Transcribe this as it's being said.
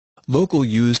Local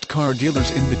used car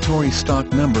dealers inventory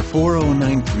stock number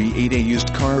 40938A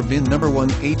used car VIN number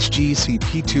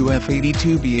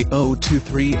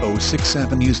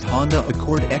 1HGCP2F82BA023067 used Honda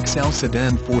Accord XL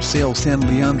sedan for sale San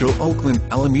Leandro, Oakland,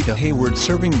 Alameda, Hayward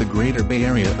serving the Greater Bay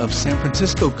Area of San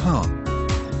Francisco.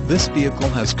 This vehicle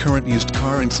has current used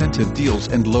car incentive deals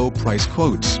and low price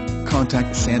quotes.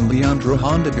 Contact San Leandro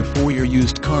Honda before your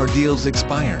used car deals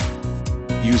expire.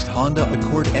 Used Honda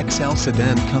Accord XL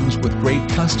sedan comes with great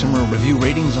customer review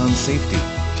ratings on safety,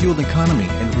 fuel economy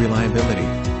and reliability.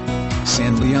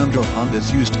 San Leandro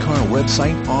Honda's used car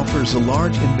website offers a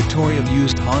large inventory of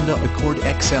used Honda Accord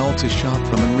XL to shop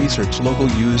from and research local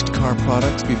used car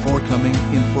products before coming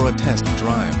in for a test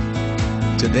drive.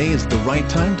 Today is the right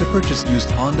time to purchase used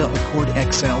Honda Accord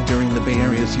XL during the Bay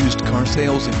Area's used car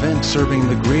sales event serving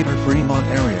the greater Fremont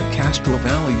area, Castro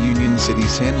Valley, Union City,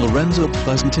 San Lorenzo,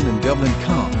 Pleasanton and Dublin.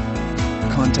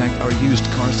 Contact our used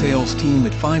car sales team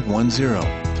at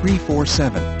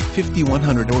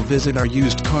 510-347-5100 or visit our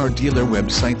used car dealer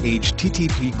website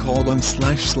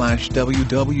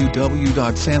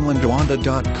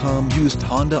http://www.sanleandrohonda.com. Used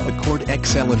Honda Accord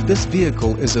XL. If this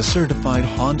vehicle is a certified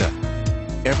Honda.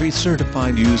 Every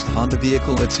certified used Honda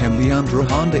vehicle at San Leandro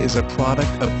Honda is a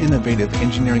product of innovative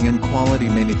engineering and quality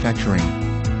manufacturing.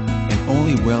 And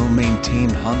only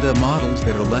well-maintained Honda models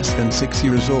that are less than 6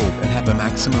 years old and have a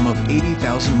maximum of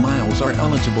 80,000 miles are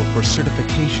eligible for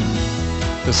certification.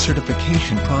 The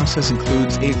certification process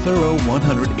includes a thorough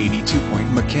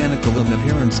 182-point mechanical and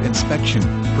appearance inspection,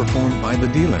 performed by the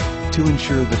dealer, to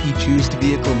ensure that each used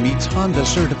vehicle meets Honda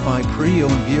certified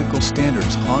pre-owned vehicle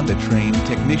standards. Honda-trained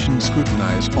technicians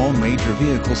scrutinize all major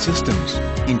vehicle systems,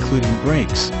 including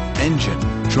brakes, engine,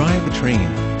 drivetrain,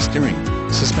 steering,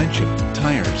 suspension,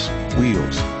 tires,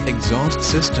 wheels, exhaust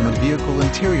system and vehicle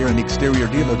interior and exterior.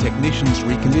 Dealer technicians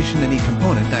recondition any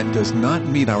component that does not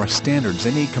meet our standards.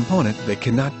 Any component that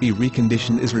cannot be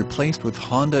reconditioned is replaced with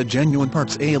Honda genuine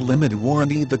parts. A limited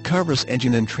warranty that covers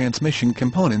engine and transmission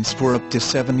components for up to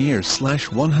 7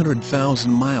 years/100,000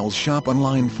 miles. Shop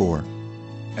online for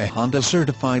a Honda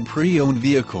certified pre-owned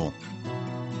vehicle.